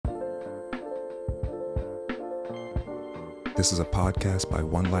This is a podcast by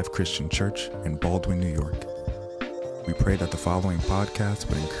One Life Christian Church in Baldwin, New York. We pray that the following podcast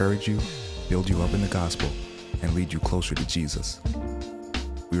would encourage you, build you up in the gospel, and lead you closer to Jesus.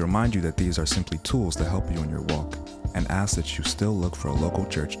 We remind you that these are simply tools to help you in your walk, and ask that you still look for a local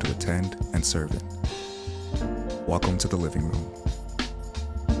church to attend and serve in. Welcome to the living room.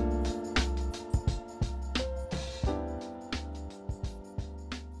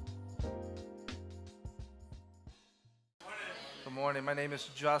 Good morning. My name is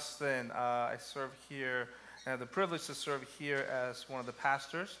Justin. I serve here, and I have the privilege to serve here as one of the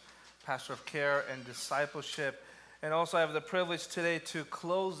pastors, pastor of care and discipleship. And also I have the privilege today to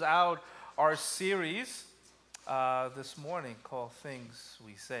close out our series this morning called Things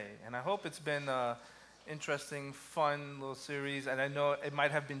We Say. And I hope it's been an interesting, fun little series. And I know it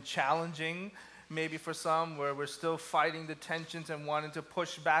might have been challenging maybe for some, where we're still fighting the tensions and wanting to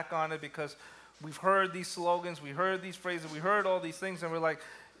push back on it because we've heard these slogans, we heard these phrases, we heard all these things, and we're like,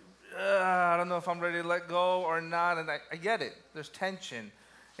 I don't know if I'm ready to let go or not. And I get it. There's tension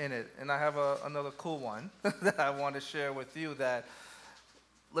in it. And I have another cool one that I want to share with you that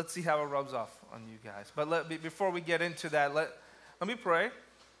let's see how it rubs off on you guys. But before we get into that, let me pray.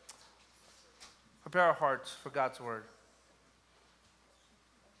 Prepare our hearts for God's word.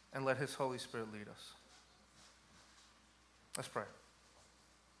 And let His Holy Spirit lead us. Let's pray.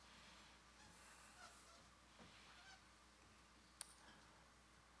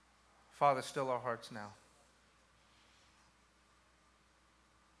 Father, still our hearts now.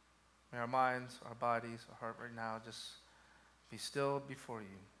 May our minds, our bodies, our heart right now just be still before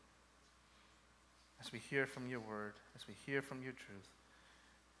you. As we hear from your word, as we hear from your truth,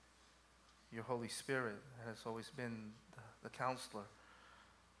 your Holy Spirit that has always been the counselor,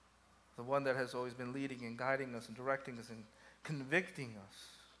 the one that has always been leading and guiding us and directing us and convicting us.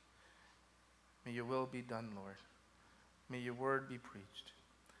 May your will be done, Lord. May your word be preached.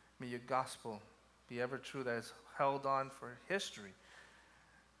 May your gospel be ever true that is held on for history.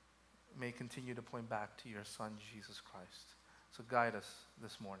 May continue to point back to your Son, Jesus Christ. So guide us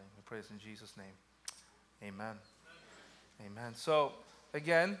this morning. We pray this in Jesus' name. Amen. Amen. So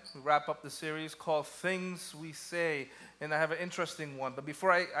again, we wrap up the series called Things We Say. And I have an interesting one. But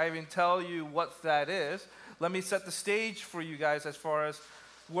before I even tell you what that is, let me set the stage for you guys as far as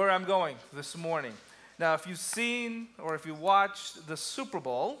where I'm going this morning. Now, if you've seen or if you watched the Super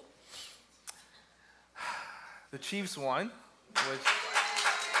Bowl, the Chiefs won, which...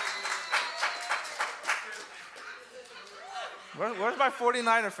 Where's my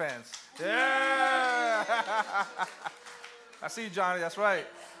 49er fans? Yeah! I see you, Johnny, that's right.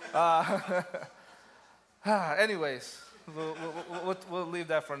 Anyways, we'll leave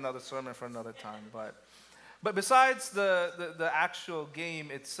that for another sermon for another time. But besides the actual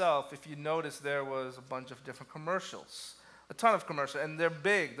game itself, if you notice, there was a bunch of different commercials, a ton of commercials, and they're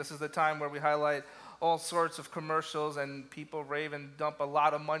big. This is the time where we highlight all sorts of commercials, and people rave and dump a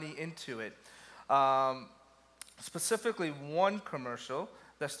lot of money into it. Specifically, one commercial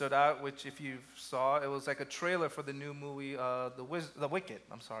that stood out, which if you saw, it was like a trailer for the new movie, The Wicked.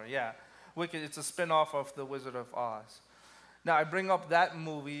 Wicked. It's a spin-off of The Wizard of Oz. Now, I bring up that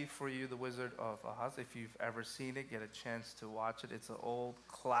movie for you, The Wizard of Oz. If you've ever seen it, get a chance to watch it. It's an old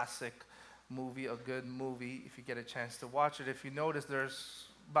classic movie, a good movie, if you get a chance to watch it. If you notice, there's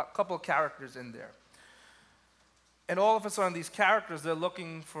about a couple of characters in there. And all of a sudden, these characters, they're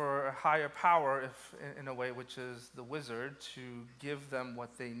looking for a higher power, in a way, which is the wizard, to give them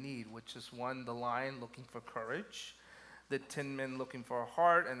what they need, which is one, the lion looking for courage, the Tin Man looking for a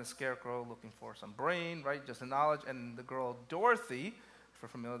heart, and the Scarecrow looking for some brain, right, just a knowledge, and the girl Dorothy, if you're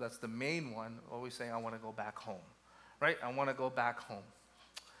familiar, that's the main one, always saying, I want to go back home, right? I want to go back home.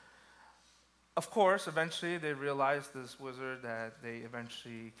 Of course, eventually they realize this wizard that they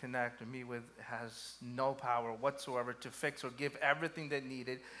eventually connect or meet with has no power whatsoever to fix or give everything they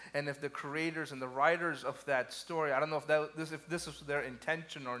needed. And if the creators and the writers of that story, I don't know if this is their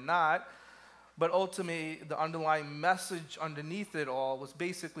intention or not, but ultimately the underlying message underneath it all was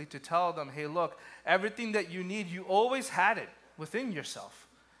basically to tell them, hey, look, everything that you need, you always had it within yourself.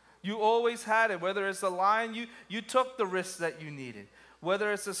 You always had it. Whether it's the lion, you took the risks that you needed.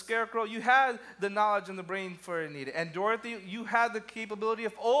 Whether it's a Scarecrow, you had the knowledge and the brain for it needed. And Dorothy, you had the capability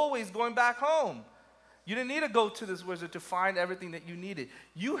of always going back home. You didn't need to go to this wizard to find everything that you needed.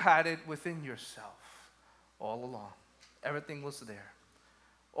 You had it within yourself all along. Everything was there.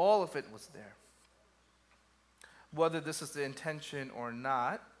 All of it was there. Whether this is the intention or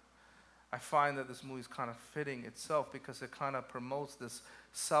not, I find that this movie is kind of fitting itself because it kind of promotes this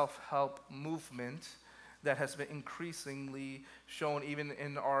self-help movement that has been increasingly shown even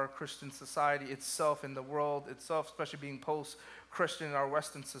in our Christian society itself, in the world itself, especially being post-Christian in our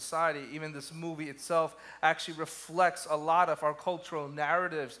Western society. Even this movie itself actually reflects a lot of our cultural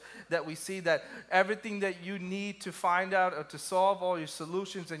narratives, that we see that everything that you need to find out or to solve all your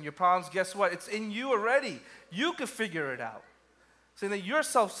solutions and your problems, guess what? It's in you already. You can figure it out. Saying that you're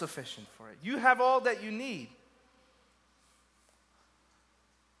self-sufficient for it. You have all that you need.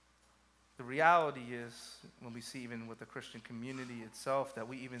 The reality is, when we see even with the Christian community itself, that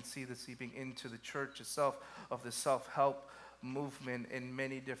we even see this seeping into the church itself, of the self-help movement in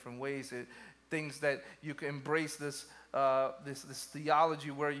many different ways. Things that you can embrace this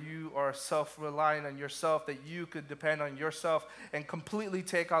theology where you are self-reliant on yourself, that you could depend on yourself and completely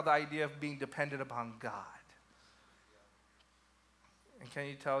take out the idea of being dependent upon God. And can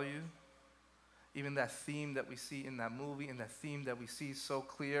you tell you, even that theme that we see in that movie, and that theme that we see so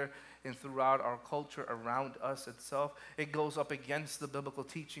clear and throughout our culture around us itself, it goes up against the biblical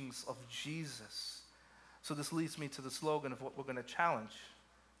teachings of Jesus. So this leads me to the slogan of what we're going to challenge.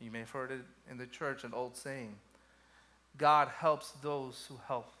 You may have heard it in the church, an old saying: God helps those who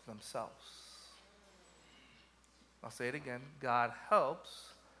help themselves. I'll say it again. God helps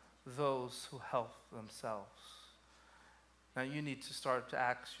those who help themselves. Now you need to start to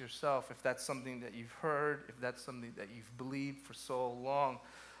ask yourself if that's something that you've heard, if that's something that you've believed for so long.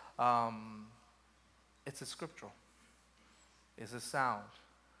 It's scriptural. Is it sound?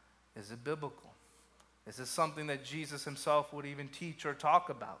 Is it biblical? Is it something that Jesus himself would even teach or talk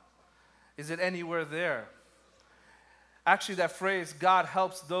about? Is it anywhere there? Actually, that phrase, God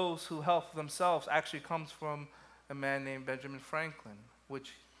helps those who help themselves, actually comes from a man named Benjamin Franklin,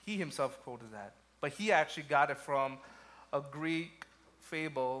 which he himself quoted that. But he actually got it from a Greek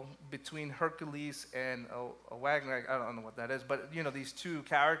fable between Hercules and a Wagner. I don't know what that is, but these two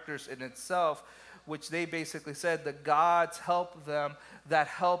characters in itself, which they basically said the gods help them that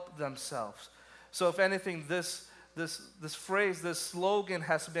help themselves. So if anything, this phrase, this slogan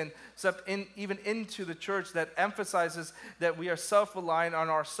has been stepped in even into the church, that emphasizes that we are self-reliant on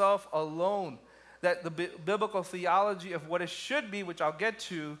ourselves alone, that the biblical theology of what it should be, which I'll get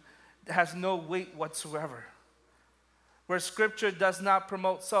to, has no weight whatsoever. Where Scripture does not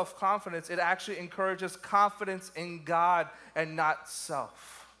promote self-confidence, it actually encourages confidence in God and not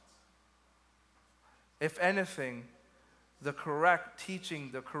self. If anything, the correct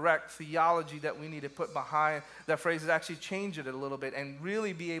teaching, the correct theology that we need to put behind that phrase is actually change it a little bit and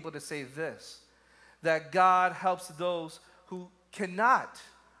really be able to say this: that God helps those who cannot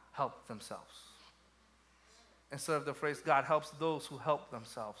help themselves. Instead of the phrase, God helps those who help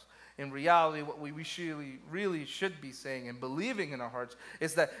themselves. In reality, what we really should be saying and believing in our hearts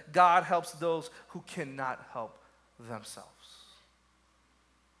is that God helps those who cannot help themselves.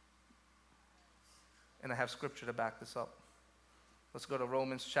 And I have scripture to back this up. Let's go to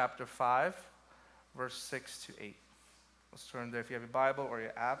Romans chapter 5, verse 6 to 8. Let's turn there if you have your Bible or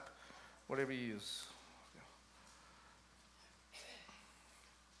your app, whatever you use.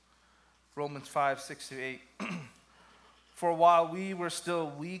 Romans 5, 6 to 8. For while we were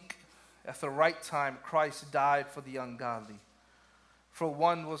still weak, at the right time, Christ died for the ungodly. For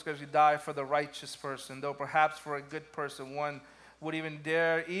one was going to die for the righteous person, though perhaps for a good person one would even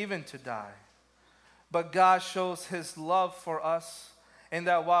dare even to die. But God shows his love for us, in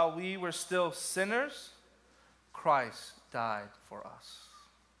that while we were still sinners, Christ died for us.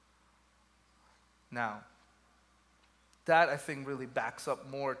 Now, that I think really backs up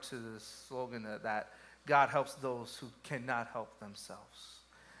more to the slogan that God helps those who cannot help themselves.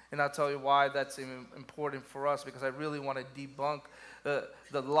 And I'll tell you why that's important for us, because I really want to debunk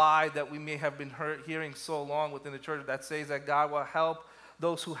the lie that we may have been hearing so long within the church that says that God will help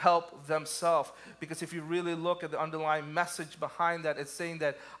those who help themselves. Because if you really look at the underlying message behind that, it's saying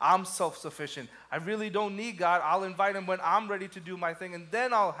that I'm self-sufficient. I really don't need God. I'll invite him when I'm ready to do my thing, and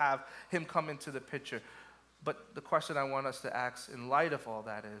then I'll have him come into the picture. But the question I want us to ask in light of all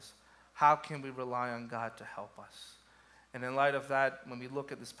that is, how can we rely on God to help us? And in light of that, when we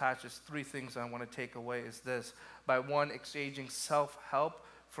look at this passage, three things I want to take away is this. By one, exchanging self-help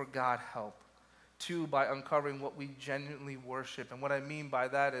for God help. Two, by uncovering what we genuinely worship. And what I mean by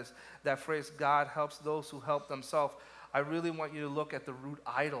that is that phrase, God helps those who help themselves. I really want you to look at the root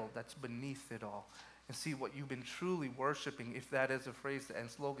idol that's beneath it all and see what you've been truly worshiping, if that is a phrase and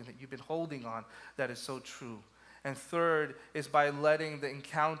slogan that you've been holding on that is so true. And third is by letting the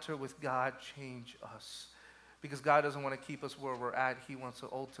encounter with God change us. Because God doesn't want to keep us where we're at. He wants to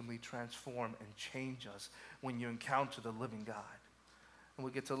ultimately transform and change us when you encounter the living God. And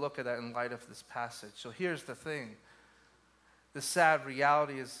we get to look at that in light of this passage. So here's the thing. The sad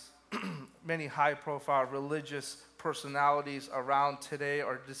reality is many high-profile religious personalities around today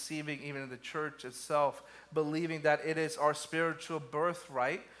are deceiving even the church itself, believing that it is our spiritual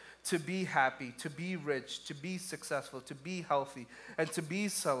birthright to be happy, to be rich, to be successful, to be healthy, and to be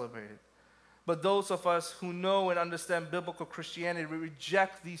celebrated. But those of us who know and understand biblical Christianity, we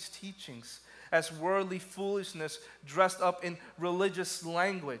reject these teachings as worldly foolishness dressed up in religious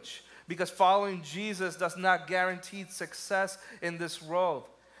language, because following Jesus does not guarantee success in this world.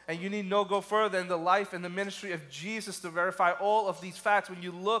 And you need no go further in the life and the ministry of Jesus to verify all of these facts when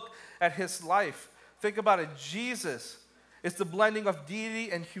you look at his life. Think about it. Jesus is the blending of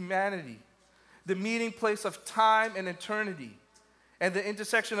deity and humanity, the meeting place of time and eternity, and the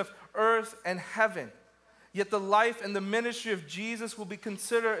intersection of earth and heaven. Yet the life and the ministry of Jesus will be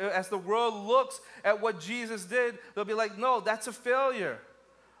considered, as the world looks at what Jesus did, they'll be like, no, that's a failure,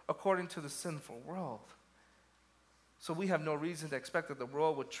 according to the sinful world. So we have no reason to expect that the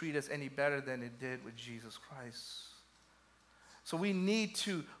world would treat us any better than it did with Jesus Christ. So we need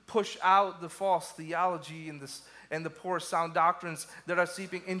to push out the false theology and the poor sound doctrines that are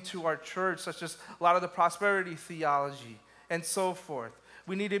seeping into our church, such as a lot of the prosperity theology and so forth.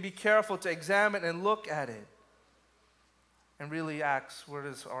 We need to be careful to examine and look at it and really ask, where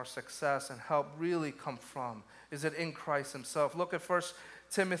does our success and help really come from? Is it in Christ himself? Look at 1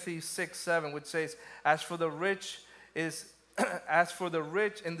 Timothy 6:7, which says, As for the rich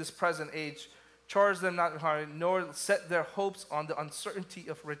in this present age, charge them not hard, nor set their hopes on the uncertainty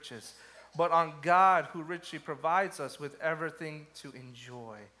of riches, but on God, who richly provides us with everything to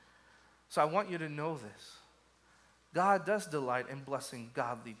enjoy. So I want you to know this. God does delight in blessing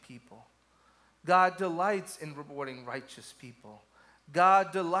godly people. God delights in rewarding righteous people.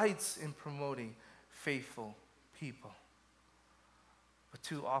 God delights in promoting faithful people. But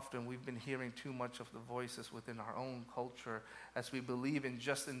too often we've been hearing too much of the voices within our own culture as we believe in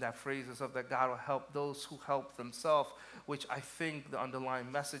just in that phrases of that God will help those who help themselves, which I think the underlying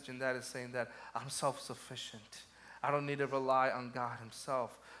message in that is saying that I'm self-sufficient. I don't need to rely on God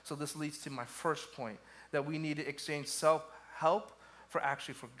himself. So this leads to my first point, that we need to exchange self-help for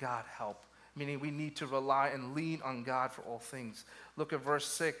God help. Meaning we need to rely and lean on God for all things. Look at verse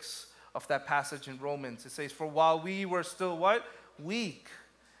 6 of that passage in Romans. It says, For while we were still what? Weak.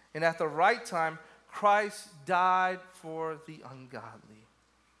 And at the right time, Christ died for the ungodly.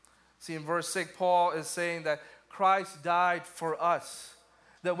 See, in verse 6, Paul is saying that Christ died for us.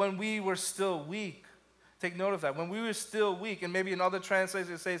 That when we were still weak, take note of that. When we were still weak, and maybe in other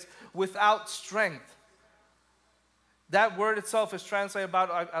translations it says, without strength. That word itself is translated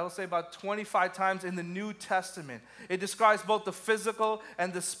I will say about 25 times in the New Testament. It describes both the physical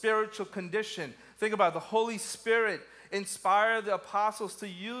and the spiritual condition. Think about it. The Holy Spirit inspired the apostles to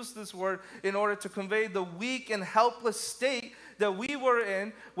use this word in order to convey the weak and helpless state that we were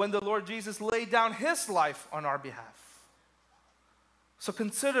in when the Lord Jesus laid down his life on our behalf. So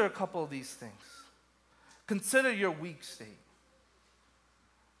consider a couple of these things. Consider your weak state.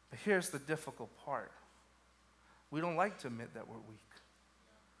 But here's the difficult part. We don't like to admit that we're weak.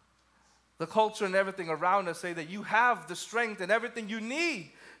 The culture and everything around us say that you have the strength and everything you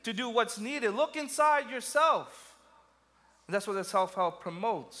need to do what's needed. Look inside yourself. And that's what the self-help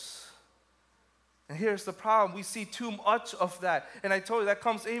promotes. And here's the problem. We see too much of that. And I told you that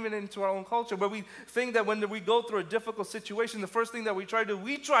comes even into our own culture, where we think that when we go through a difficult situation, the first thing that we try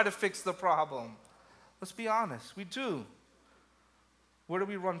to fix the problem. Let's be honest, we do. Where do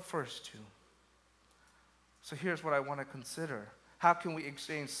we run first to? So here's what I want to consider. How can we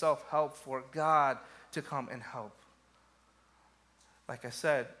exchange self-help for God to come and help? Like I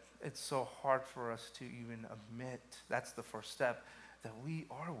said, it's so hard for us to even admit, that's the first step, that we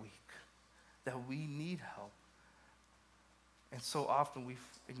are weak, that we need help. And so often we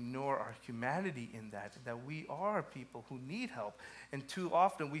ignore our humanity in that we are people who need help. And too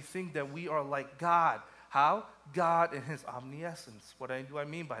often we think that we are like God. How? God in his omniscience. What do I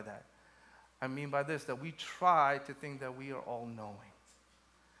mean by that? I mean by this, that we try to think that we are all-knowing.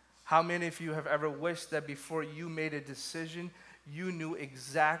 How many of you have ever wished that before you made a decision, you knew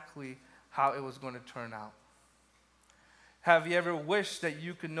exactly how it was going to turn out? Have you ever wished that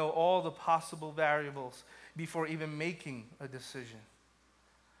you could know all the possible variables before even making a decision?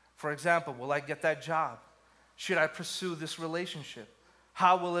 For example, will I get that job? Should I pursue this relationship?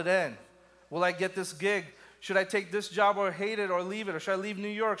 How will it end? Will I get this gig? Should I take this job or hate it or leave it? Or should I leave New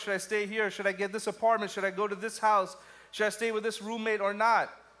York? Should I stay here? Should I get this apartment? Should I go to this house? Should I stay with this roommate or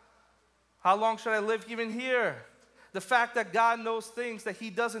not? How long should I live even here? The fact that God knows things that he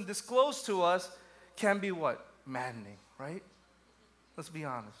doesn't disclose to us can be what? Maddening, right? Let's be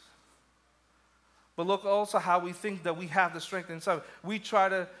honest. But look also how we think that we have the strength inside. We try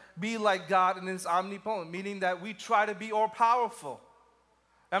to be like God in His omnipotent, meaning that we try to be all powerful.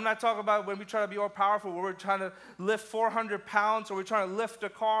 I'm not talking about when we try to be all powerful, where we're trying to lift 400 pounds, or we're trying to lift a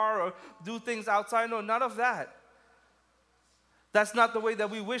car, or do things outside. No, none of that. That's not the way that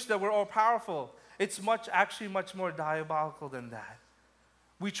we wish that we're all powerful. It's actually much more diabolical than that.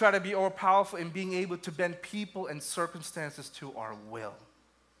 We try to be all powerful in being able to bend people and circumstances to our will.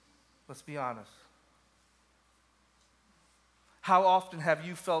 Let's be honest. How often have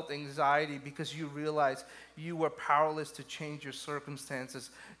you felt anxiety because you realized you were powerless to change your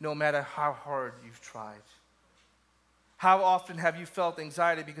circumstances, no matter how hard you've tried? How often have you felt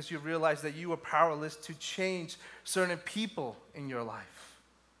anxiety because you realized that you were powerless to change certain people in your life?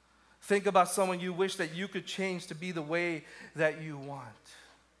 Think about someone you wish that you could change to be the way that you want.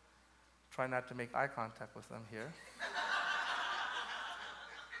 Try not to make eye contact with them here.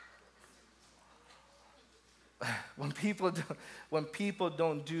 When people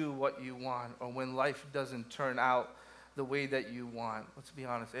don't do what you want, or when life doesn't turn out the way that you want, let's be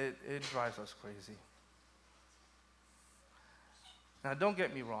honest, it drives us crazy. Now, don't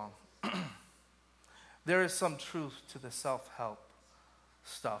get me wrong. There is some truth to the self-help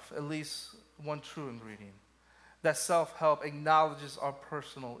stuff, at least one true ingredient. That self-help acknowledges our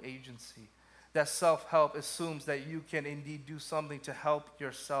personal agency. That self-help assumes that you can indeed do something to help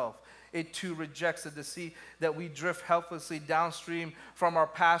yourself. It too rejects the deceit that we drift helplessly downstream from our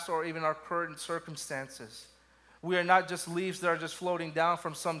past or even our current circumstances. We are not just leaves that are just floating down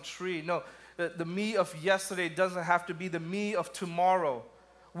from some tree. No, the me of yesterday doesn't have to be the me of tomorrow.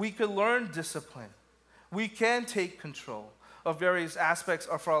 We could learn discipline. We can take control of various aspects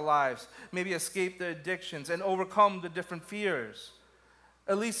of our lives, maybe escape the addictions and overcome the different fears.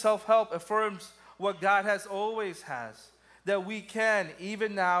 At least self-help affirms what God has always has, that we can,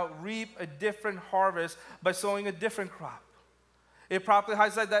 even now, reap a different harvest by sowing a different crop. It properly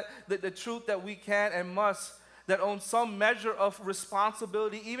highlights that the truth that we can and must, that own some measure of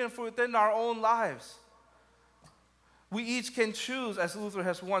responsibility even for within our own lives. We each can choose, as Luther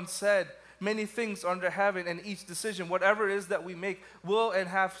has once said, many things under heaven, and each decision, whatever it is that we make, will and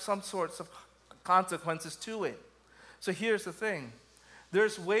have some sorts of consequences to it. So here's the thing.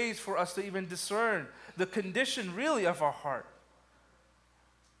 There's ways for us to even discern the condition really of our heart.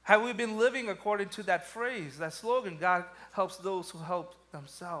 Have we been living according to that phrase, that slogan, God helps those who help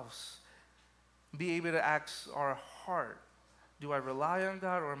themselves? Be able to ask our heart, do I rely on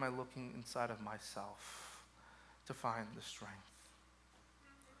God, or am I looking inside of myself to find the strength?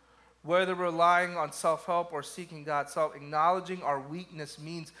 Whether relying on self-help or seeking God's help, acknowledging our weakness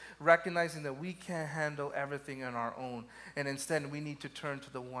means recognizing that we can't handle everything on our own, and instead we need to turn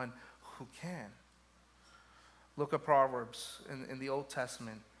to the one who can. Look at Proverbs in the Old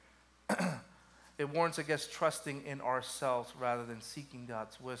Testament. It warns against trusting in ourselves rather than seeking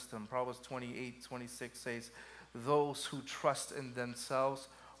God's wisdom. Proverbs 28:26 says, "Those who trust in themselves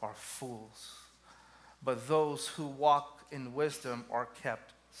are fools, but those who walk in wisdom are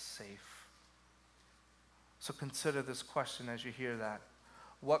kept safe." So consider this question as you hear that.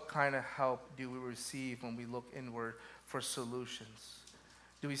 What kind of help do we receive when we look inward for solutions?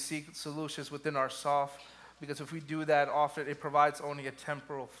 Do we seek solutions within ourselves? Because if we do that, often it provides only a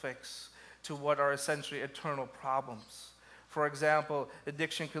temporal fix to what are essentially eternal problems. For example,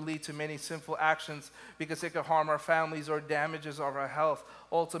 addiction could lead to many sinful actions because it could harm our families or damages our health.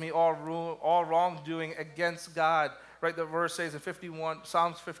 Ultimately, all wrongdoing against God. Right, the verse says in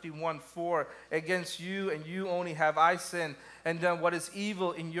Psalms 51:4, "Against you and you only have I sinned and done what is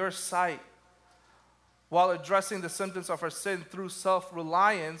evil in your sight." While addressing the symptoms of our sin through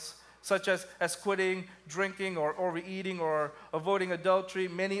self-reliance, such as quitting drinking or overeating or avoiding adultery,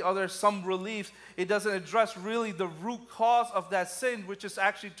 some reliefs, it doesn't address really the root cause of that sin, which is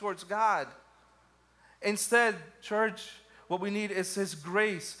actually towards God. Instead, church, what we need is His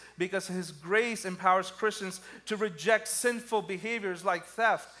grace, because His grace empowers Christians to reject sinful behaviors like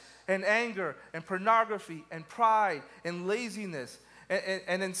theft and anger and pornography and pride and laziness,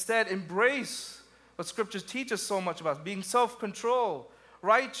 and instead embrace what Scriptures teach us so much about, being self-controlled,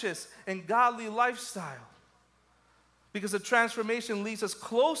 righteous, and godly lifestyle. Because the transformation leads us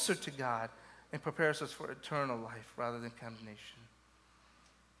closer to God and prepares us for eternal life rather than condemnation.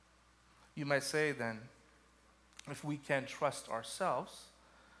 You might say then, if we can't trust ourselves,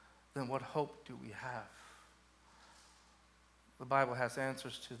 then what hope do we have? The Bible has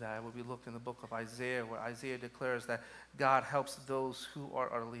answers to that. When we look in the book of Isaiah, where Isaiah declares that God helps those who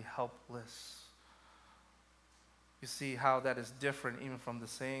are utterly helpless. You see how that is different even from the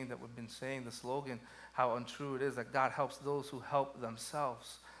saying that we've been saying, the slogan, how untrue it is that God helps those who help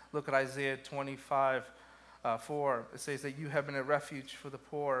themselves. Look at Isaiah 25, 4. It says that you have been a refuge for the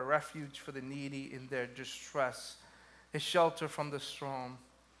poor, a refuge for the needy in their distress, a shelter from the storm,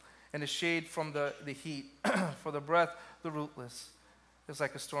 and a shade from the heat. For the breath, the rootless, is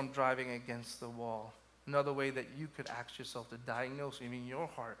like a storm driving against the wall. Another way that you could ask yourself to diagnose, even your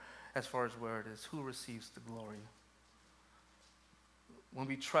heart, as far as where it is, who receives the glory? When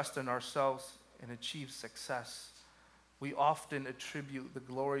we trust in ourselves and achieve success, we often attribute the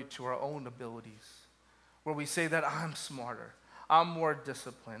glory to our own abilities, where we say that I'm smarter, I'm more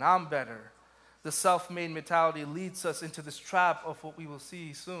disciplined, I'm better. The self-made mentality leads us into this trap of what we will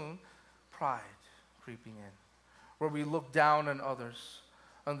see soon, pride creeping in, where we look down on others,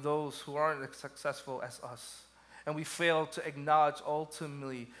 on those who aren't as successful as us. And we fail to acknowledge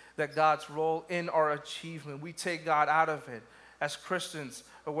ultimately that God's role in our achievement. We take God out of it. As Christians,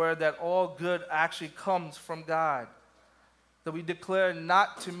 aware that all good actually comes from God. That we declare,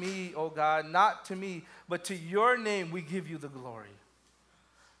 not to me, O God, not to me, but to your name we give you the glory.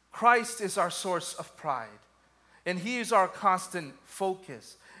 Christ is our source of pride, and he is our constant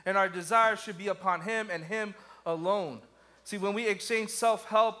focus. And our desire should be upon him and him alone. See, when we exchange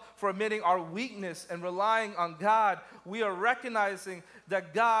self-help for admitting our weakness and relying on God, we are recognizing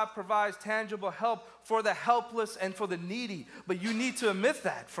that God provides tangible help for the helpless and for the needy. But you need to admit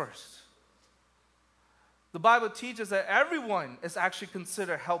that first. The Bible teaches that everyone is actually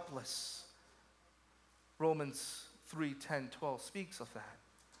considered helpless. Romans 3:10-12 speaks of that.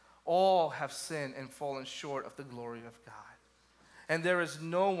 All have sinned and fallen short of the glory of God. And there is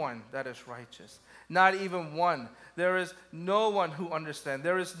no one that is righteous. Not even one. There is no one who understands.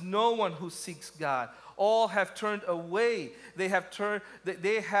 There is no one who seeks God. All have turned away. They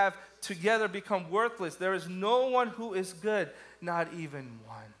have together become worthless. There is no one who is good, not even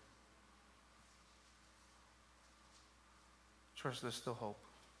one. Church, there's still hope.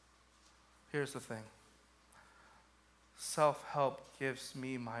 Here's the thing. Self-help gives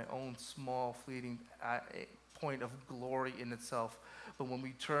me my own small, fleeting point of glory in itself. But when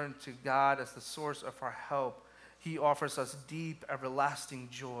we turn to God as the source of our help, he offers us deep, everlasting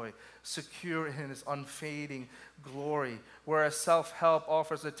joy, secure in his unfading glory. Whereas self-help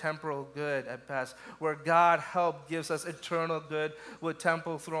offers a temporal good at best, where God help gives us eternal good with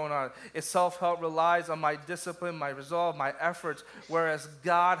temple thrown on it. Self-help relies on my discipline, my resolve, my efforts, whereas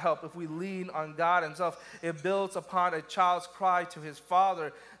God help, if we lean on God himself, it builds upon a child's cry to his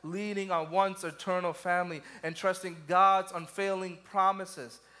father, leaning on one's eternal family and trusting God's unfailing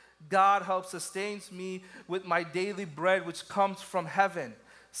promises. God help sustains me with my daily bread, which comes from heaven.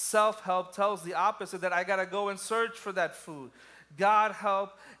 Self-help tells the opposite, that I got to go and search for that food. God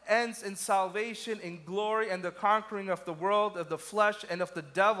help ends in salvation, in glory, and the conquering of the world, of the flesh, and of the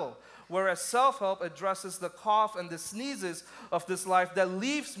devil. Whereas self-help addresses the cough and the sneezes of this life that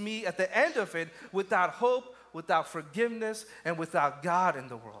leaves me at the end of it without hope, without forgiveness, and without God in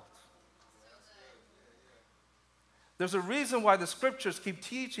the world. There's a reason why the scriptures keep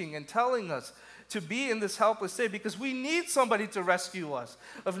teaching and telling us to be in this helpless state, because we need somebody to rescue us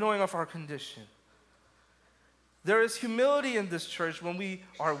of knowing of our condition. There is humility in this church when we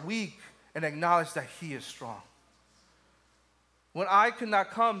are weak and acknowledge that he is strong. When I could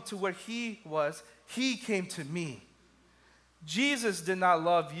not come to where he was, he came to me. Jesus did not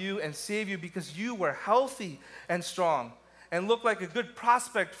love you and save you because you were healthy and strong and looked like a good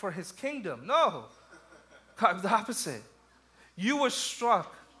prospect for his kingdom. No. The opposite. You were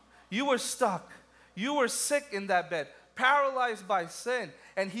struck. You were stuck. You were sick in that bed, paralyzed by sin,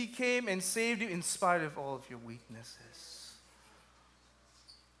 and he came and saved you in spite of all of your weaknesses.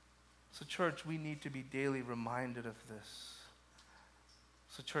 So church, we need to be daily reminded of this.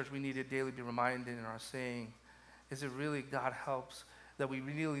 So church, we need to daily be reminded in our saying, is it really God helps? That we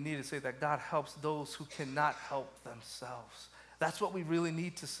really need to say that God helps those who cannot help themselves. That's what we really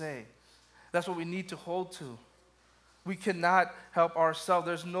need to say. That's what we need to hold to. We cannot help ourselves.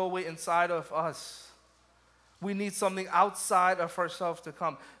 There's no way inside of us. We need something outside of ourselves to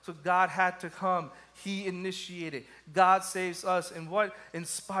come. So God had to come. He initiated. God saves us in what? In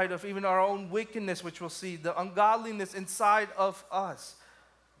spite of even our own wickedness, which we'll see, the ungodliness inside of us.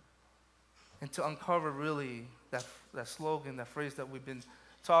 And to uncover really that slogan, that phrase that we've been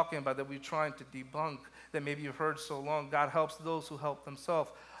talking about, that we're trying to debunk, that maybe you've heard so long, God helps those who help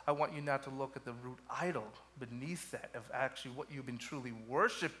themselves. I want you now to look at the root idol beneath that of actually what you've been truly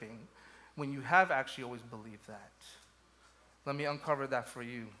worshiping when you have actually always believed that. Let me uncover that for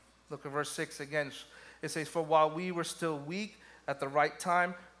you. Look at verse 6 again. It says, for while we were still weak at the right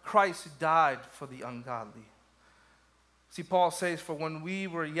time, Christ died for the ungodly. See, Paul says, for when we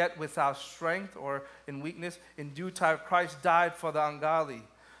were yet without strength or in weakness, in due time Christ died for the ungodly.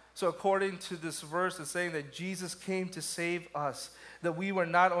 So according to this verse, it's saying that Jesus came to save us, that we were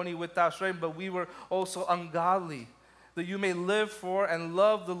not only without strength, but we were also ungodly, that you may live for and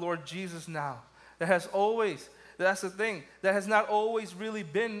love the Lord Jesus now. That's the thing, that has not always really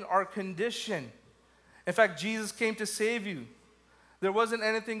been our condition. In fact, Jesus came to save you. There wasn't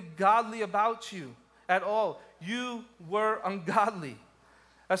anything godly about you at all. You were ungodly.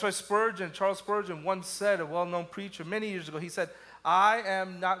 That's why Charles Spurgeon once said, a well-known preacher many years ago, he said, I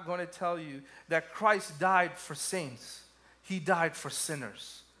am not going to tell you that Christ died for saints. He died for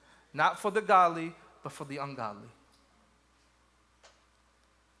sinners. Not for the godly, but for the ungodly.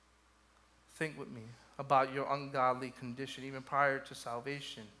 Think with me about your ungodly condition, even prior to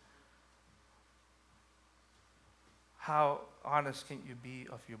salvation. How honest can you be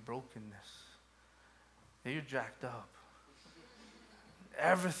of your brokenness? That you're jacked up.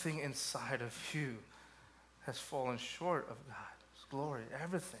 Everything inside of you has fallen short of God's glory,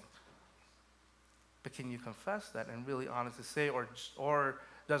 everything. But can you confess that and really honestly say, or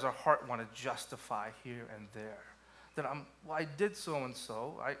does our heart want to justify here and there? That I did so and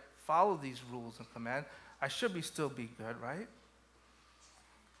so, I follow these rules and commands, I should still be good, right?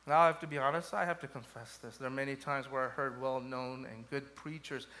 Now I have to be honest, I have to confess this. There are many times where I heard well-known and good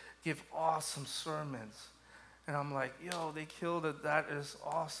preachers give awesome sermons. And I'm like, yo, they killed it, that is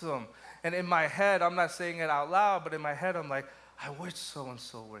awesome. And in my head, I'm not saying it out loud, but in my head I'm like, I wish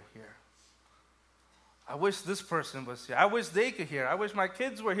so-and-so were here. I wish this person was here. I wish they could hear. I wish my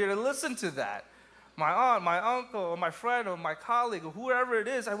kids were here to listen to that. My aunt, my uncle, or my friend, or my colleague, or whoever it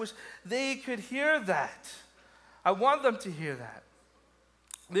is, I wish they could hear that. I want them to hear that.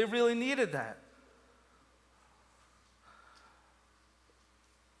 They really needed that.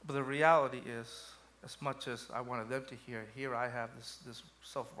 But the reality is, as much as I wanted them to hear, here I have this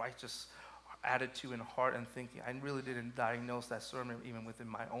self-righteous attitude and heart and thinking. I really didn't diagnose that sermon even within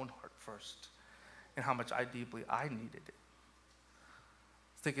my own heart first, and how much I needed it.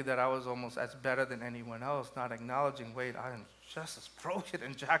 Thinking that I was almost as better than anyone else, not acknowledging, wait, I am just as broken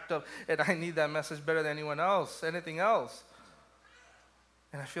and jacked up, and I need that message better than anyone else, anything else.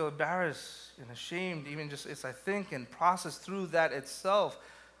 And I feel embarrassed and ashamed, even just as I think and process through that itself.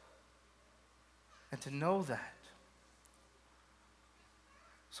 And to know that.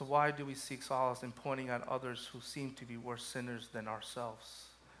 So why do we seek solace in pointing out others who seem to be worse sinners than ourselves?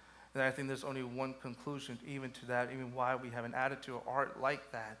 And I think there's only one conclusion even to that, even why we have an attitude or heart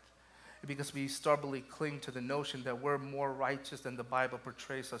like that. Because we stubbornly cling to the notion that we're more righteous than the Bible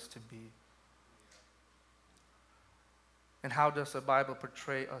portrays us to be. And how does the Bible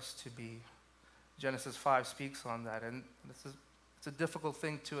portray us to be? Genesis 5 speaks on that, and it's a difficult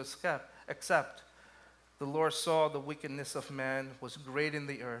thing to accept. The Lord saw the wickedness of man was great in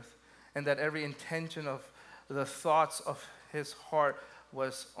the earth, and that every intention of the thoughts of his heart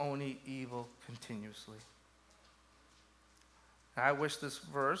was only evil continuously. I wish this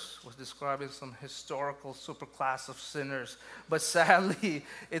verse was describing some historical superclass of sinners, but sadly,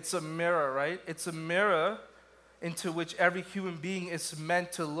 it's a mirror, right? It's a mirror into which every human being is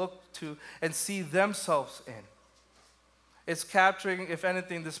meant to look to and see themselves in. It's capturing, if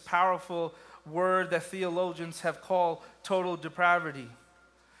anything, this powerful word that theologians have called total depravity.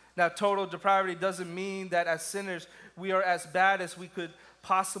 Now, total depravity doesn't mean that as sinners we are as bad as we could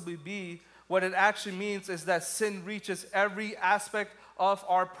possibly be. What it actually means is that sin reaches every aspect of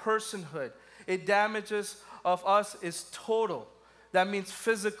our personhood. It damages of us is total. That means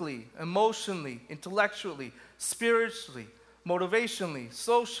physically, emotionally, intellectually, spiritually, motivationally,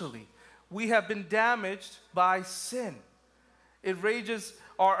 socially. We have been damaged by sin. It rages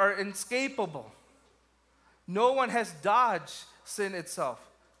are inescapable. No one has dodged sin itself.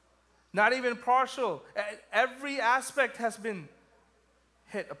 Not even partial. Every aspect has been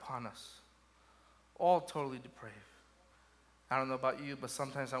hit upon us. All totally depraved. I don't know about you, but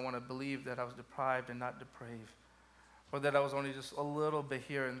sometimes I want to believe that I was deprived and not depraved. Or that I was only just a little bit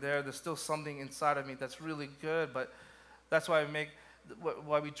here and there. There's still something inside of me that's really good, but that's why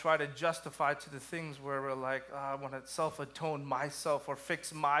we try to justify to the things where we're like, I want to self-atone myself or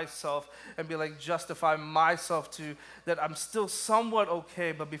fix myself and be like, justify myself to that I'm still somewhat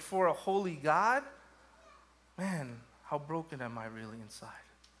okay, but before a holy God, man, how broken am I really inside?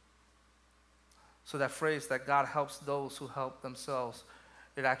 So that phrase that God helps those who help themselves,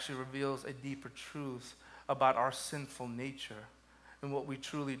 it actually reveals a deeper truth about our sinful nature and what we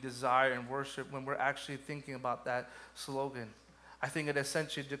truly desire and worship when we're actually thinking about that slogan. I think it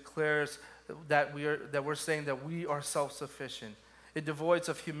essentially declares that we're saying that we are self-sufficient. It devoids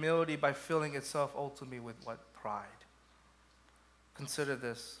of humility by filling itself ultimately with what? Pride. Consider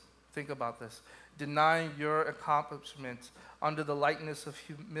this. Think about this. Denying your accomplishments under the likeness of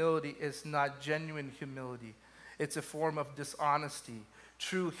humility is not genuine humility. It's a form of dishonesty.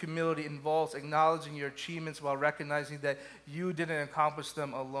 True humility involves acknowledging your achievements while recognizing that you didn't accomplish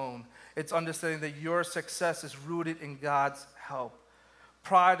them alone. It's understanding that your success is rooted in God's help.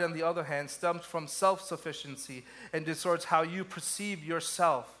 Pride, on the other hand, stems from self-sufficiency and distorts how you perceive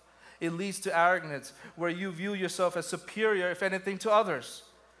yourself. It leads to arrogance, where you view yourself as superior, if anything, to others.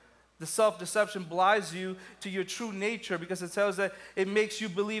 The self-deception blinds you to your true nature because it tells that it makes you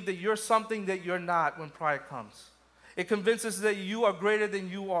believe that you're something that you're not when pride comes. It convinces that you are greater than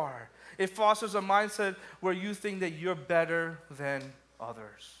you are. It fosters a mindset where you think that you're better than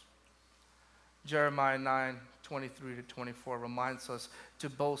others. Jeremiah 9:23-24 reminds us to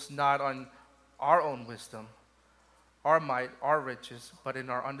boast not on our own wisdom, our might, our riches, but in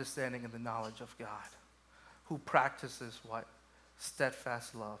our understanding and the knowledge of God, who practices what?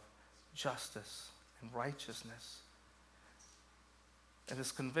 Steadfast love, justice, and righteousness. It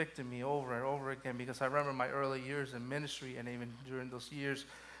has convicted me over and over again because I remember my early years in ministry and even during those years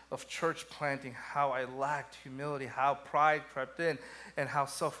of church planting, how I lacked humility, how pride crept in, and how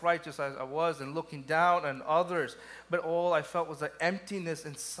self-righteous I was and looking down on others. But all I felt was an emptiness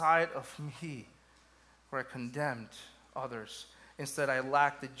inside of me where I condemned others. Instead, I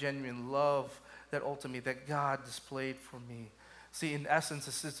lacked the genuine love that ultimately that God displayed for me. See, in essence,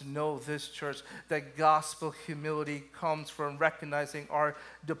 this is to know this church, that gospel humility comes from recognizing our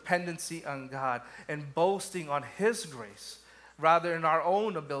dependency on God and boasting on His grace rather than our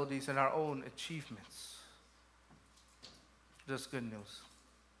own abilities and our own achievements. There's good news.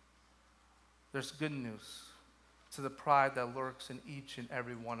 There's good news to the pride that lurks in each and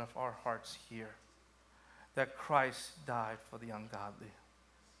every one of our hearts here, that Christ died for the ungodly.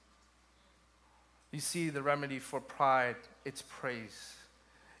 You see, the remedy for pride, it's praise.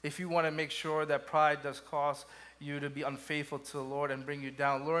 If you want to make sure that pride does cause you to be unfaithful to the Lord and bring you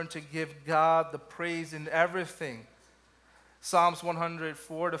down, learn to give God the praise in everything. Psalms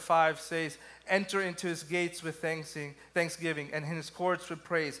 104-5 says, enter into His gates with thanksgiving and in His courts with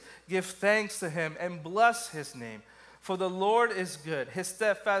praise. Give thanks to Him and bless His name. For the Lord is good. His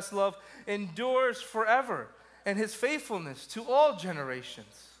steadfast love endures forever, and His faithfulness to all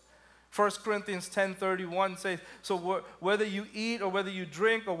generations. 1 Corinthians 10:31 says, so whether you eat or whether you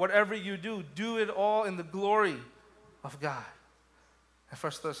drink or whatever you do, do it all in the glory of God. And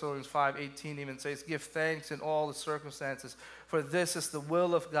 1 Thessalonians 5:18 even says, give thanks in all the circumstances, for this is the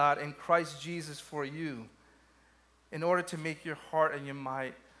will of God in Christ Jesus for you, in order to make your heart and your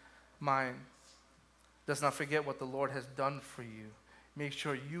mind. Does not forget what the Lord has done for you. Make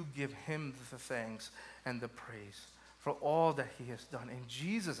sure you give Him the thanks and the praise for all that He has done in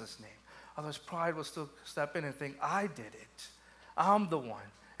Jesus' name. Otherwise, pride will still step in and think, I did it. I'm the one.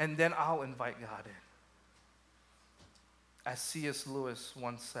 And then I'll invite God in. As C.S. Lewis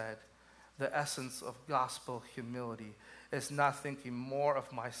once said, the essence of gospel humility is not thinking more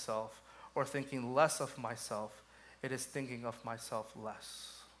of myself or thinking less of myself. It is thinking of myself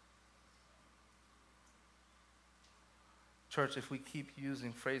less. Church, if we keep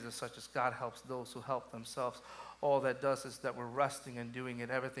using phrases such as God helps those who help themselves, all that does is that we're resting and doing it,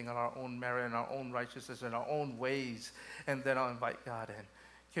 everything on our own merit and our own righteousness and our own ways, and then I'll invite God in.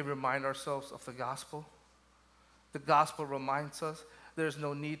 Can we remind ourselves of the gospel? The gospel reminds us there's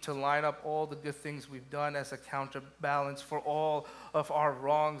no need to line up all the good things we've done as a counterbalance for all of our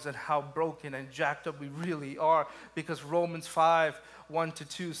wrongs and how broken and jacked up we really are, because Romans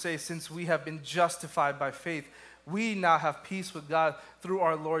 5:1-2 says, since we have been justified by faith, we now have peace with God through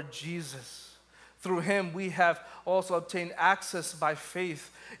our Lord Jesus. Through Him, we have also obtained access by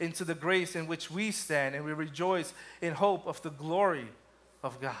faith into the grace in which we stand, and we rejoice in hope of the glory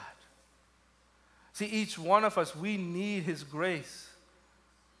of God. See, each one of us, we need His grace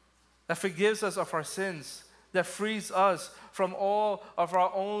that forgives us of our sins, that frees us from all of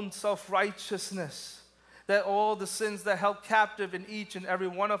our own self-righteousness, that all the sins that held captive in each and every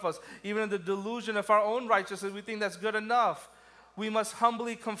one of us, even in the delusion of our own righteousness, we think that's good enough. We must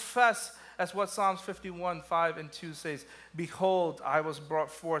humbly confess, as what Psalms 51:5-2 says, behold, I was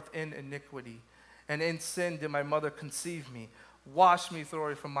brought forth in iniquity, and in sin did my mother conceive me. Wash me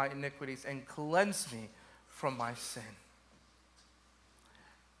thoroughly from my iniquities and cleanse me from my sin.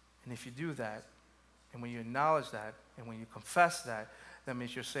 And if you do that, and when you acknowledge that, and when you confess that, that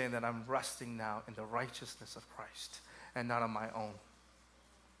means you're saying that I'm resting now in the righteousness of Christ and not on my own.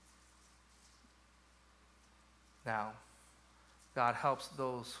 Now, God helps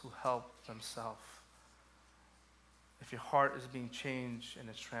those who help themselves. If your heart is being changed and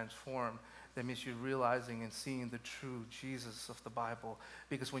is transformed, that means you're realizing and seeing the true Jesus of the Bible.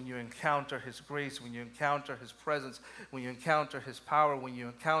 Because when you encounter his grace, when you encounter his presence, when you encounter his power, when you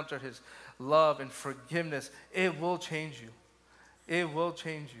encounter his love and forgiveness, it will change you. It will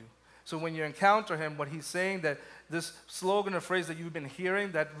change you. So when you encounter him, what he's saying, that this slogan or phrase that you've been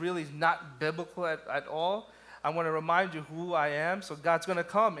hearing that really is not biblical at all, I want to remind you who I am. So God's going to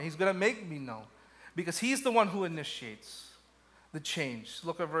come and he's going to make me know, because he's the one who initiates the change.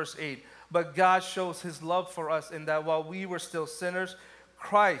 Look at verse 8. But God shows his love for us in that while we were still sinners,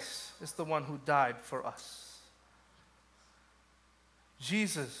 Christ is the one who died for us.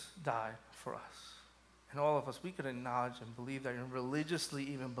 Jesus died for us. And all of us, we could acknowledge and believe that, and religiously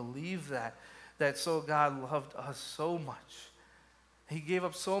even believe that so God loved us so much. He gave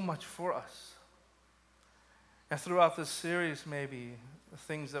up so much for us. And throughout this series, maybe the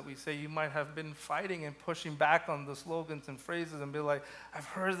things that we say, you might have been fighting and pushing back on the slogans and phrases and be like, I've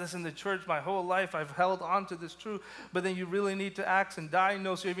heard this in the church my whole life. I've held on to this truth. But then you really need to ask and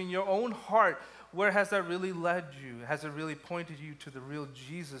diagnose even your own heart. Where has that really led you? Has it really pointed you to the real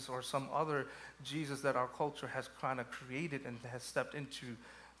Jesus or some other Jesus that our culture has kind of created and has stepped into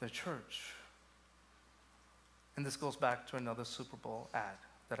the church? And this goes back to another Super Bowl ad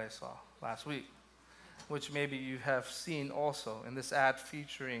that I saw last week, which maybe you have seen also. In this ad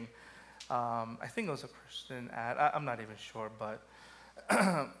featuring, I think it was a Christian ad. I'm not even sure, but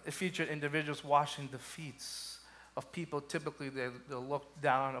it featured individuals washing the feet of people typically they'll look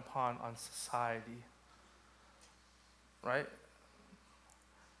down upon on society, right?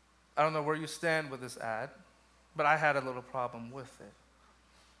 I don't know where you stand with this ad, but I had a little problem with it.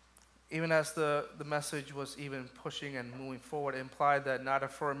 Even as the message was even pushing and moving forward, it implied that not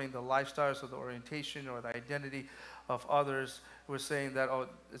affirming the lifestyles or the orientation or the identity of others, we're saying that, oh,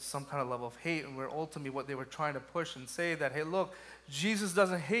 it's some kind of level of hate, and we're ultimately what they were trying to push and say that, hey, look, Jesus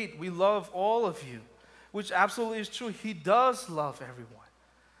doesn't hate. We love all of you, which absolutely is true. He does love everyone.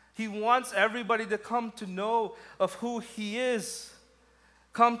 He wants everybody to come to know of who he is,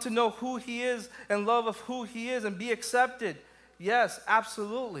 come to know who he is and love of who he is and be accepted. Yes,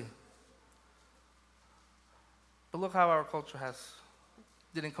 absolutely. But look how our culture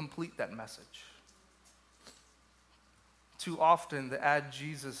didn't complete that message. Too often the ad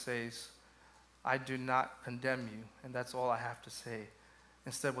Jesus says, I do not condemn you, and that's all I have to say.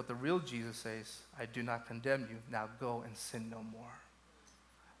 Instead, what the real Jesus says, I do not condemn you, now go and sin no more.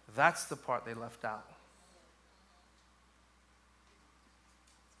 That's the part they left out.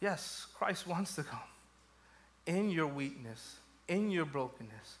 Yes, Christ wants to come in your weakness, in your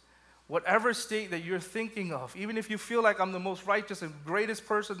brokenness, whatever state that you're thinking of, even if you feel like I'm the most righteous and greatest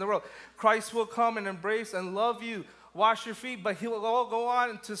person in the world, Christ will come and embrace and love you, wash your feet, but he'll all go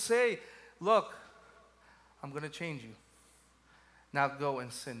on to say, look, I'm going to change you. Now go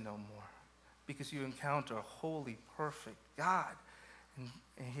and sin no more, because you encounter a holy, perfect God.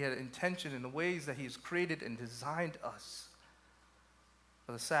 And he had intention in the ways that he's created and designed us.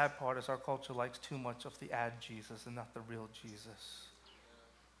 But the sad part is our culture likes too much of the ad Jesus and not the real Jesus.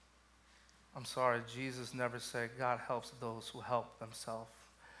 I'm sorry, Jesus never said God helps those who help themselves.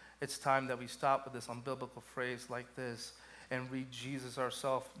 It's time that we stop with this unbiblical phrase like this and read Jesus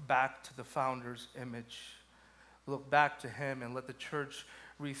ourselves back to the founder's image. Look back to him and let the church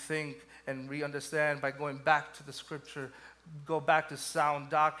rethink and re-understand by going back to the scripture, go back to sound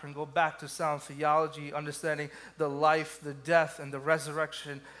doctrine, go back to sound theology, understanding the life, the death, and the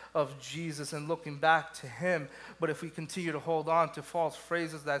resurrection of Jesus and looking back to him. But if we continue to hold on to false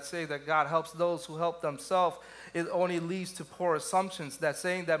phrases that say that God helps those who help themselves, it only leads to poor assumptions. That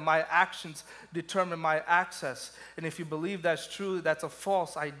saying that my actions determine my access. And if you believe that's true, that's a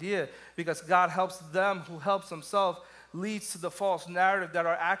false idea, because God helps them who helps themselves leads to the false narrative that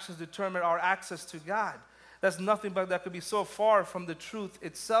our actions determine our access to God. That's nothing but that could be so far from the truth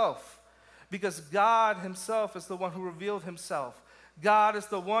itself, because God himself is the one who revealed himself. God is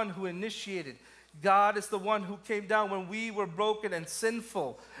the one who initiated. God is the one who came down when we were broken and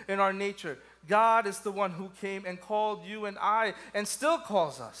sinful in our nature. God is the one who came and called you and I and still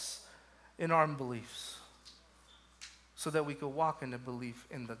calls us in our beliefs so that we could walk in the belief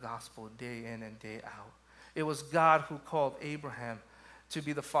in the gospel day in and day out. It was God who called Abraham to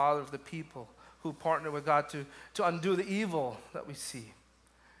be the father of the people, who partnered with God to undo the evil that we see.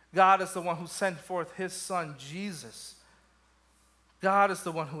 God is the one who sent forth his son, Jesus. God is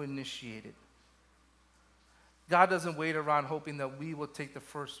the one who initiated. God doesn't wait around hoping that we will take the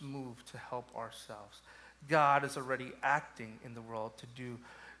first move to help ourselves. God is already acting in the world to do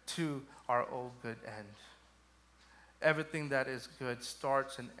to our own good end. Everything that is good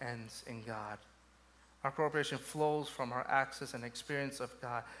starts and ends in God. Our cooperation flows from our access and experience of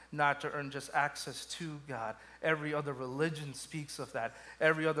God, not to earn just access to God. Every other religion speaks of that.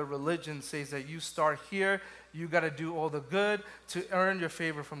 Every other religion says that you start here, you got to do all the good to earn your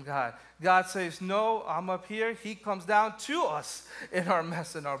favor from God. God says, no, I'm up here. He comes down to us in our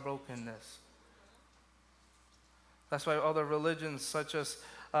mess and our brokenness. That's why other religions, such as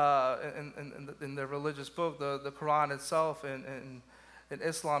in the religious book, the Quran itself, and in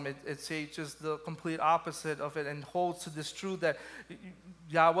Islam, it teaches the complete opposite of it and holds to this truth that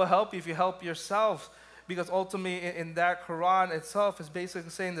God will help you if you help yourself. Because ultimately, in that Quran itself is basically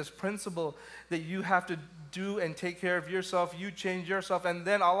saying this principle that you have to do and take care of yourself, you change yourself, and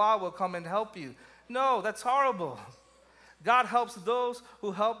then Allah will come and help you. No, that's horrible. God helps those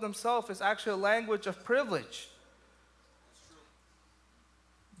who help themselves is actually a language of privilege.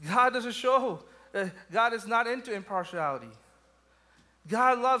 God doesn't show. God is not into impartiality.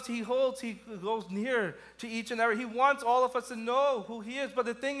 God loves, He holds, He goes near to each and every. He wants all of us to know who He is. But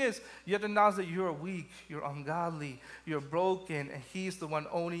the thing is, you have to acknowledge that you're weak, you're ungodly, you're broken, and He's the one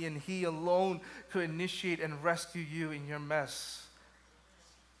only, and He alone could initiate and rescue you in your mess.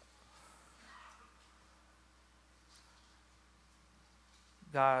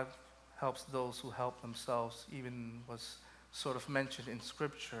 God helps those who help themselves, even was sort of mentioned in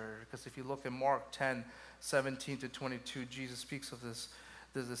Scripture. Because if you look at Mark 10:17 to 22, Jesus speaks of this.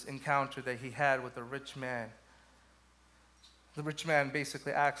 There's this encounter that He had with a rich man. The rich man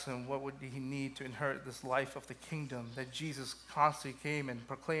basically asked him what would he need to inherit this life of the kingdom that Jesus constantly came and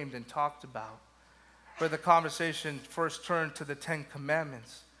proclaimed and talked about. Where the conversation first turned to the 10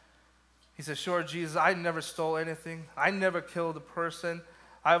 Commandments. He said, sure, Jesus, I never stole anything. I never killed a person.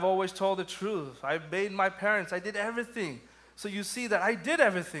 I've always told the truth. I obeyed my parents. I did everything. So you see that I did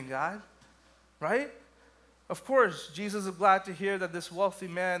everything, God. Right? Of course, Jesus is glad to hear that this wealthy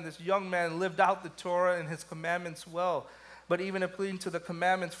man, this young man, lived out the Torah and His commandments well. But even appealing to the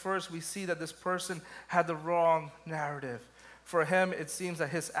commandments first, we see that this person had the wrong narrative. For him, it seems that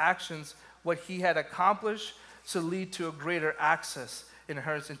his actions, what he had accomplished, should lead to a greater access,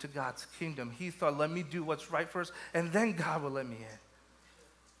 inheritance into God's kingdom. He thought, let me do what's right first, and then God will let me in.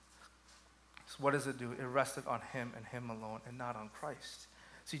 So what does it do? It rested on Him and Him alone, and not on Christ.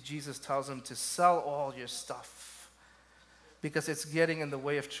 See, Jesus tells him to sell all your stuff because it's getting in the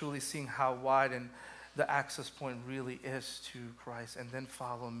way of truly seeing how wide and the access point really is to Christ, and then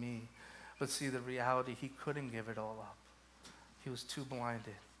follow me. But see, the reality, he couldn't give it all up. He was too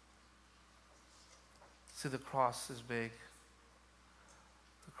blinded. See, the cross is big.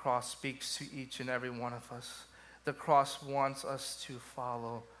 The cross speaks to each and every one of us. The cross wants us to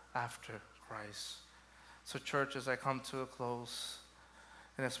follow after Christ. So church, as I come to a close,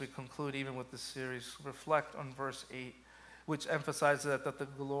 and as we conclude even with this series, reflect on verse 8, which emphasizes that the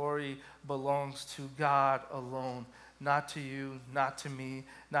glory belongs to God alone, not to you, not to me,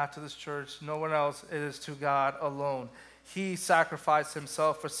 not to this church, no one else. It is to God alone. He sacrificed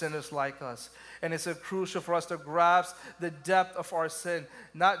Himself for sinners like us. And it's crucial for us to grasp the depth of our sin,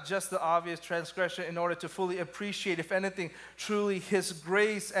 not just the obvious transgression, in order to fully appreciate, if anything, truly His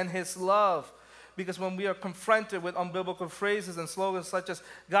grace and His love. Because when we are confronted with unbiblical phrases and slogans such as,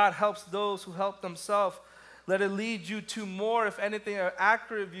 God helps those who help themselves, let it lead you to more, if anything, an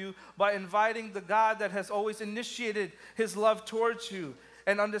accurate view by inviting the God that has always initiated His love towards you,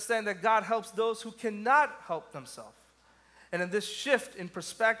 and understand that God helps those who cannot help themselves. And in this shift in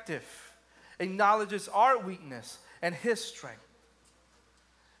perspective, acknowledges our weakness and His strength.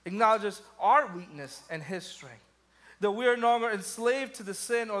 Acknowledges our weakness and His strength. That we are no longer enslaved to the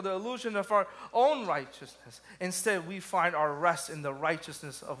sin or the illusion of our own righteousness. Instead, we find our rest in the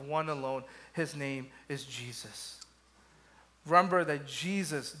righteousness of one alone. His name is Jesus. Remember that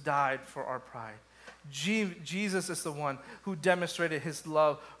Jesus died for our pride. Jesus is the one who demonstrated His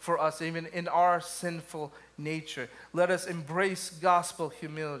love for us, even in our sinful nature. Let us embrace gospel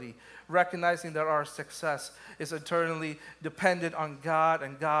humility, recognizing that our success is eternally dependent on God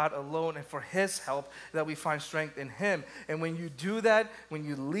and God alone, and for His help that we find strength in Him. And when you do that, when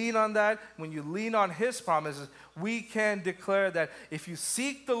you lean on that, when you lean on His promises, we can declare that if you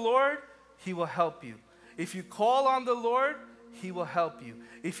seek the Lord, He will help you. If you call on the Lord, He will help you.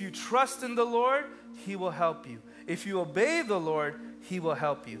 If you trust in the Lord, He will help you. If you obey the Lord, He will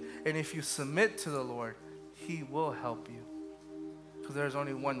help you. And if you submit to the Lord, He will help you. Because there's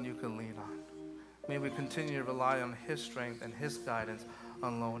only one you can lean on. May we continue to rely on His strength and His guidance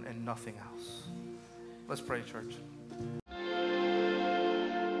alone and nothing else. Let's pray, church.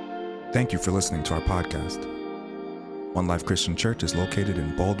 Thank you for listening to our podcast. One Life Christian Church is located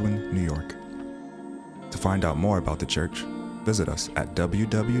in Baldwin, New York. To find out more about the church, visit us at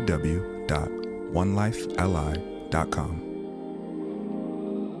www.onelifechristian.org. onelifeli.com.